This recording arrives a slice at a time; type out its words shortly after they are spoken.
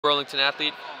Burlington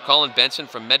athlete, Colin Benson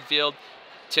from Medfield,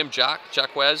 Tim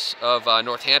Jacquez of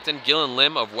Northampton, Gillen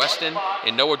Lim of Weston,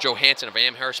 and Noah Johansson of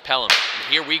Amherst Pelham.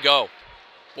 And here we go.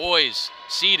 Boys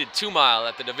seeded 2 mile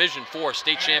at the Division IV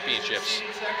state championships.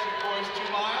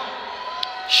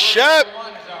 Shep,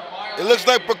 it looks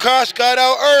like Prakash got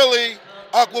out early.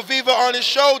 Aquaviva on his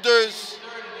shoulders.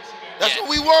 That's what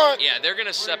we want. Yeah, they're going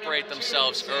to separate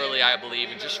themselves early, I believe,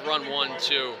 and just run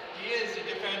 1-2. He is the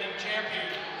defending champion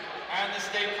and the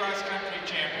state cross country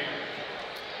champion.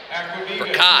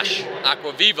 Prakash,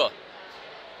 Aquaviva.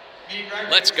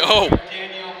 Let's go.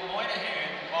 Daniel Moynihan,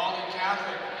 Malden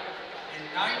Catholic, in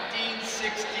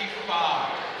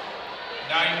 1965,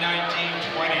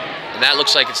 9:19:20. And that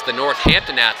looks like it's the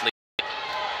Northampton athlete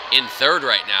in third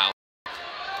right now.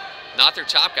 Not their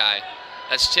top guy.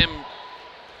 That's Tim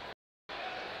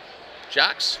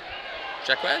Jacquez.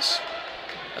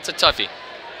 That's a toughie.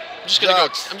 I'm just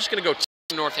gonna go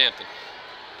Team Northampton.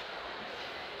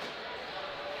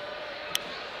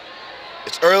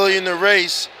 It's early in the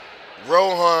race.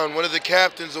 Rohan, one of the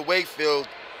captains of Wakefield,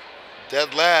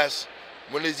 dead last.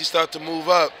 When does he start to move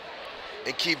up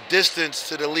and keep distance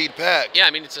to the lead pack? Yeah,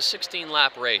 I mean, it's a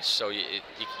 16-lap race, so you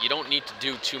don't need to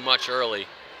do too much early.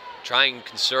 Try and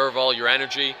conserve all your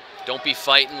energy. Don't be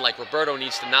fighting. Like Roberto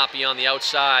needs to not be on the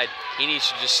outside. He needs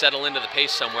to just settle into the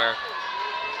pace somewhere.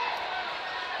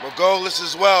 Margolis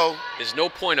as well. There's no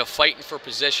point of fighting for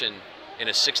position in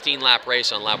a 16-lap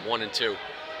race on lap 1 and 2.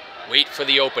 Wait for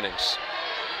the openings.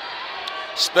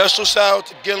 Special shout out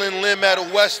to Gillen Lim out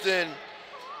of Weston.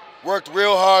 Worked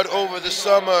real hard over the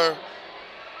summer.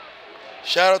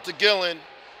 Shout out to Gillen.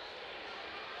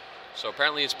 So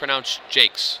apparently it's pronounced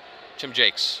Jakes. Tim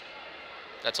Jakes.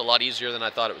 That's a lot easier than I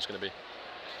thought it was going to be.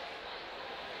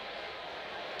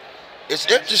 It's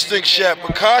interesting, Shep.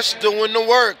 Prakash doing the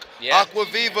work. Yeah.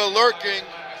 Aquaviva lurking.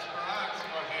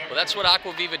 Well, that's what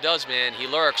Aquaviva does, man. He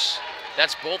lurks.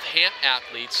 That's both Hamp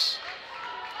athletes.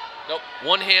 Nope,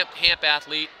 one Hamp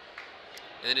athlete.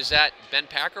 And then is that Ben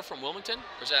Packer from Wilmington?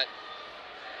 Or is that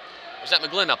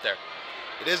McGlynn up there?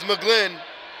 It is McGlynn.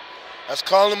 That's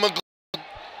Colin McGlynn.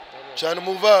 Trying to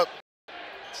move up.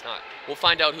 It's not. We'll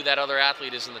find out who that other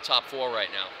athlete is in the top 4 right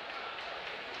now.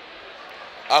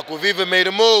 Aquaviva made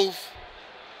a move.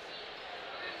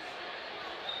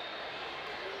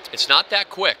 It's not that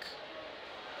quick.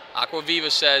 Aquaviva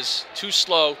says, too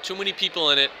slow, too many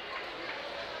people in it.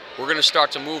 We're going to start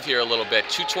to move here a little bit.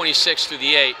 2:26 through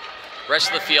the 8. Rest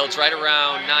of the field's right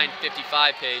around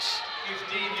 9:55 pace.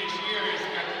 15 this year, he's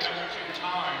got the number 2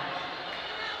 time.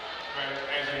 But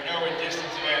as you know, in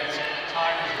distance events,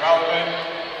 time is relevant.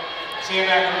 Sam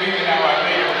Aquaviva now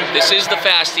later. This is the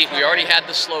fast heat. We already had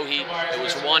the slow heat. There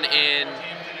was one in.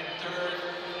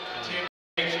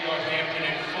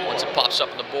 Once it pops up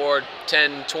on the board,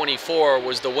 10:24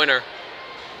 was the winner.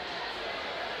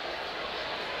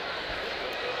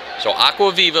 So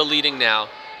Aquaviva leading now.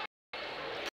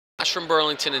 Ash from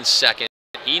Burlington in second.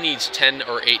 He needs 10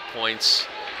 or 8 points.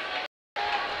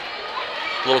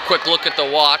 A little quick look at the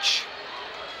watch.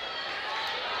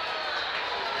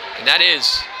 And that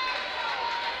is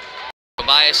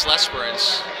Tobias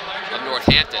Lesperance of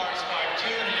Northampton.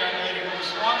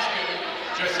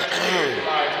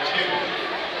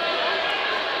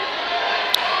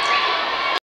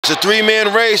 It's a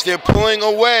 3-man race. They're pulling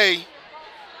away.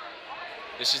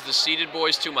 This is the seeded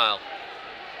boys 2 mile.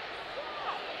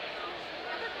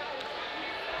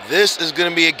 This is going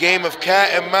to be a game of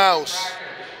cat and mouse.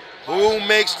 Who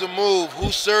makes the move?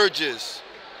 Who surges?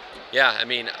 Yeah, I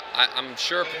mean, I'm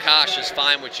sure Prakash is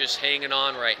fine with just hanging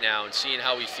on right now and seeing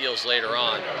how he feels later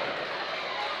on.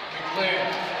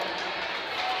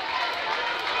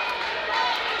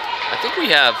 I think we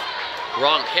have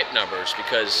wrong hip numbers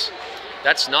because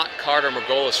that's not Carter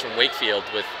Margolis from Wakefield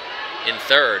in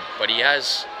third, but he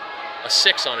has a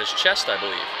 6 on his chest, I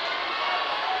believe.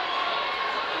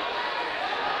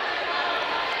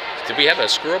 Did we have a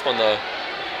screw up on the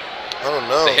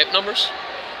hip numbers?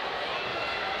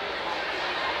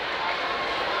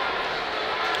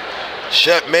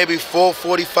 Shep, maybe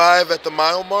 4:45 at the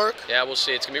mile mark? Yeah, we'll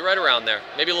see. It's going to be right around there.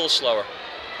 Maybe a little slower.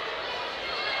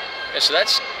 Yeah, so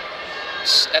that's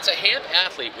a Hamp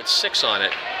athlete with 6 on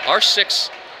it. Our 6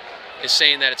 is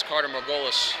saying that it's Carter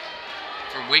Margolis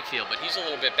from Wakefield, but he's a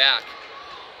little bit back.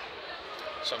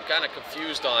 So I'm kind of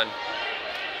confused on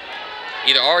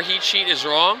either our heat sheet is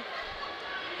wrong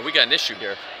or we got an issue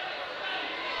here.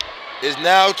 Is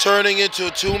now turning into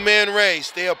a 2-man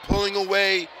race. They are pulling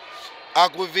away.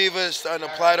 Aquaviva is starting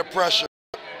to apply the pressure.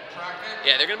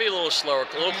 Yeah, they're going to be a little slower,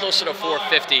 a little closer to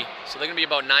 450. So they're going to be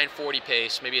about 940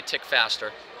 pace, maybe a tick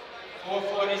faster.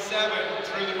 4:47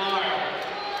 through the mile.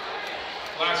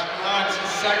 L'Esperance is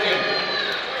second.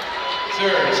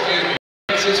 Third, excuse me.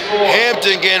 Is fourth.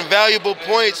 Hampton getting valuable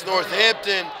points.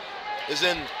 Northampton is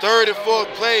in third and fourth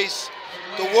place.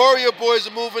 The Warrior boys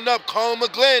are moving up. Colin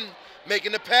McGlynn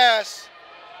making the pass.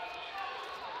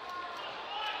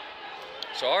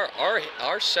 So our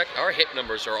hip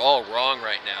numbers are all wrong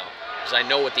right now, because I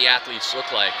know what the athletes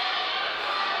look like.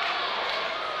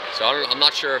 So I'm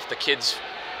not sure if the kids,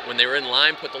 when they were in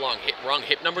line, put the wrong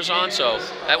hip numbers on. So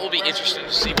that will be interesting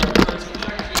to see.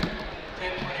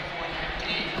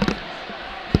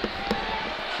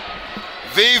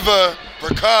 Viva,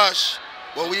 Prakash,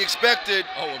 what we expected.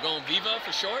 Oh, we're going Viva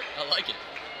for short? I like it.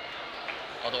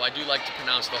 Although I do like to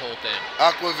pronounce the whole thing.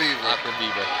 Aqua Viva. Aqua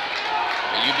Viva.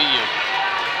 But you be you.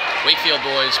 Wakefield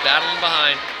boys battling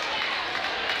behind.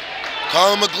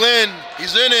 Colin McGlynn,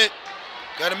 he's in it.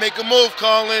 Got to make a move,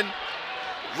 Colin.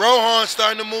 Rohan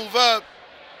starting to move up.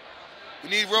 We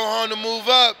need Rohan to move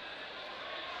up.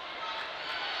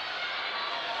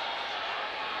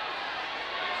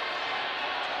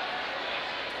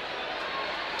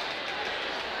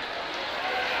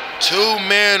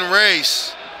 Two-man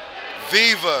race.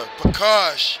 Viva,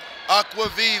 Prakash, Aqua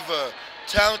Viva.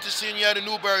 Talented senior out of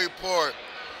Newburyport.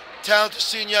 Talented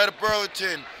senior out of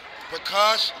Burlington.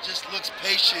 Prakash just looks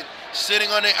patient, sitting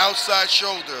on the outside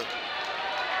shoulder.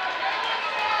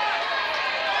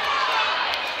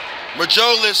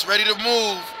 Majolis ready to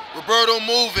move. Roberto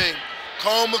moving.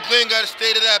 Colin McGlynn got to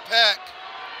stay to that pack.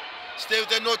 Stay with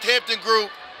that Northampton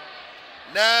group.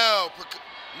 Now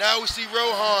we see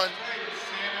Rohan.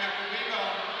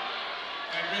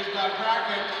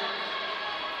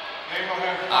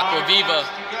 Aqua Viva.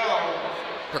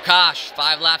 Prakash,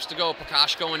 5 laps to go.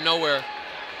 Prakash going nowhere.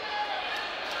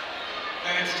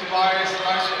 And it's Tobias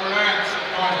L'Esperance of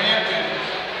Northampton.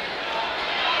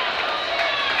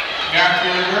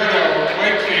 Matthew Roberto,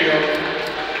 Wakefield.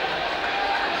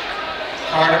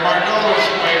 Carter Margolis,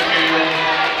 Wakefield.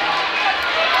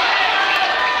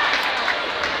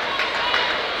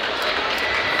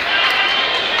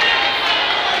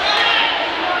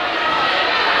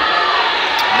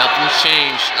 Nothing's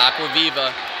changed. Aqua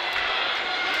Viva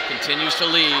continues to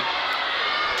lead.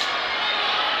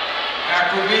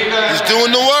 Aqua Viva. He's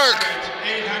doing the work.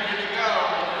 800 to go.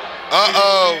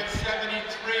 Uh-oh.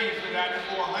 73 for that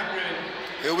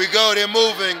 400. Here we go. They're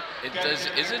moving.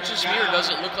 Is it just me, or does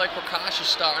it look like Prakash is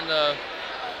starting to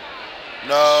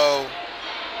No.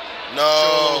 show a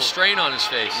No. little strain on his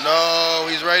face? No,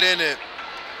 he's right in it.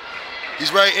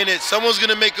 He's right in it. Someone's going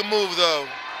to make a move, though.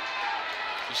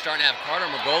 You're starting to have Carter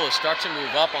Margolis start to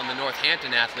move up on the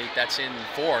Northampton athlete that's in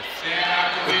 4th.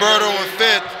 Roberto in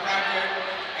 5th.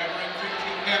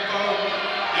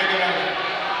 They're going to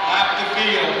lap the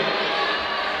field.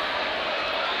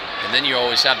 And then you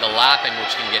always have the lapping,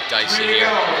 which can get dicey 3 to here.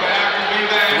 go for Aqua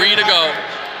Viva. 3 to go.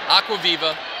 Aqua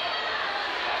Viva.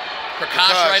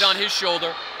 Prakash right on his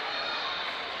shoulder.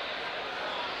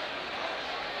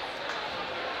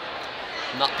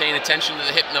 I'm not paying attention to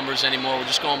the hip numbers anymore. We're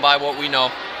just going by what we know.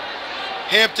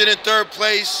 Hampton in 3rd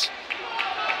place.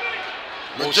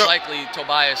 Most likely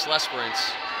Tobias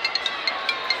L'Esperance.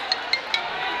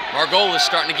 Margolis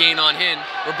starting to gain on him.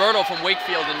 Roberto from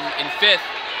Wakefield in 5th.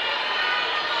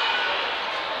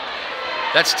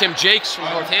 That's Tim Jakes from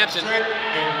Northampton.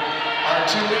 Our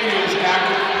 2 leaders,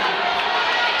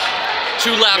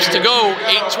 2 laps to go,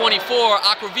 8:24.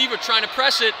 Aqua Viva trying to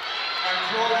press it.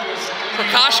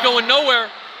 Prakash going nowhere.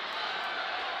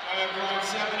 Going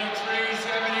 73,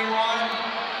 71.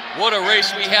 What a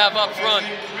race we have up front.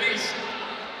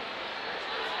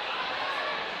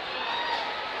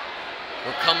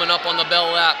 We're coming up on the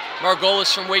bell lap.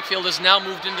 Margolis from Wakefield has now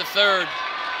moved into 3rd.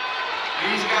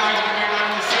 These guys are going to be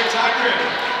running the 600.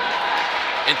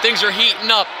 And things are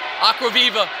heating up. Aqua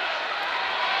Viva.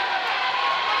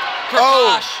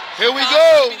 Oh, Prakash. here we Prakash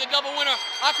go. might be the double winner.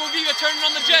 Aqua Viva turning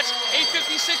on the jets.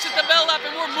 8:56 at the bell lap,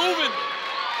 and we're moving.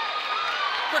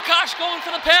 Prakash going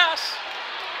for the pass.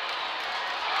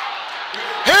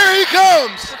 Here he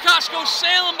comes. Prakash goes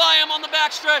sailing by him on the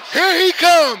backstretch. Here he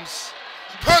comes.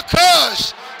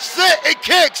 Prakash, sit and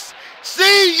kicks.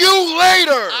 See you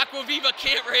later. Aqua Viva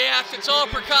can't react. It's all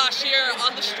Prakash here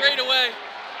on the straightaway.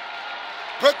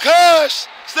 Prakash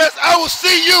says, I will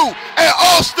see you at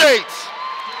all states.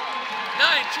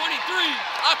 9:23.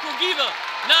 Aqua Viva.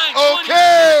 9:20.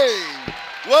 Okay.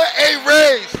 What a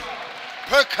race.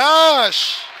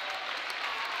 Prakash.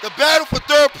 The battle for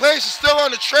 3rd place is still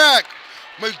on the track.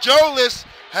 Majolis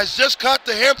has just caught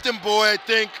the Hampton boy, I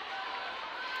think.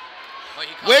 Oh, he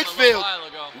caught him a little Wakefield. while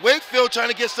ago. Wakefield trying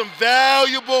to get some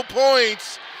valuable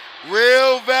points.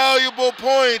 Real valuable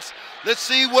points. Let's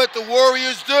see what the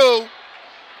Warriors do.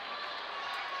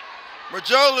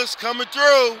 Margolis coming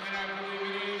through. And I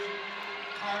believe it is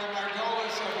Carter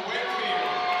Margolis of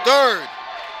Wakefield. Third.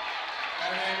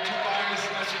 And then Tobias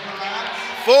Esperance.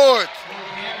 Fourth.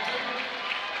 Northampton.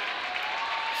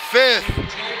 Fifth.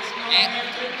 Jakes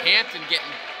Northampton.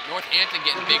 Northampton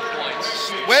getting big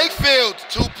points. Wakefield,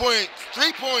 2 points,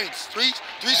 3 points, three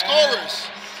scorers.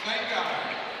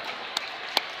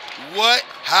 What?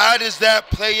 How does that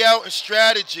play out in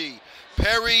strategy?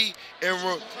 Perry and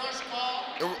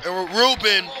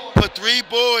Rubin put 3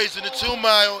 boys in the 2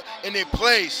 mile and they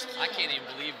placed. I can't even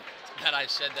believe that I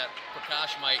said that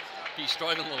Prakash might be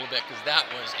struggling a little bit because that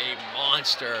was a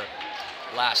monster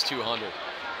last 200.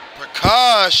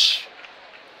 Prakash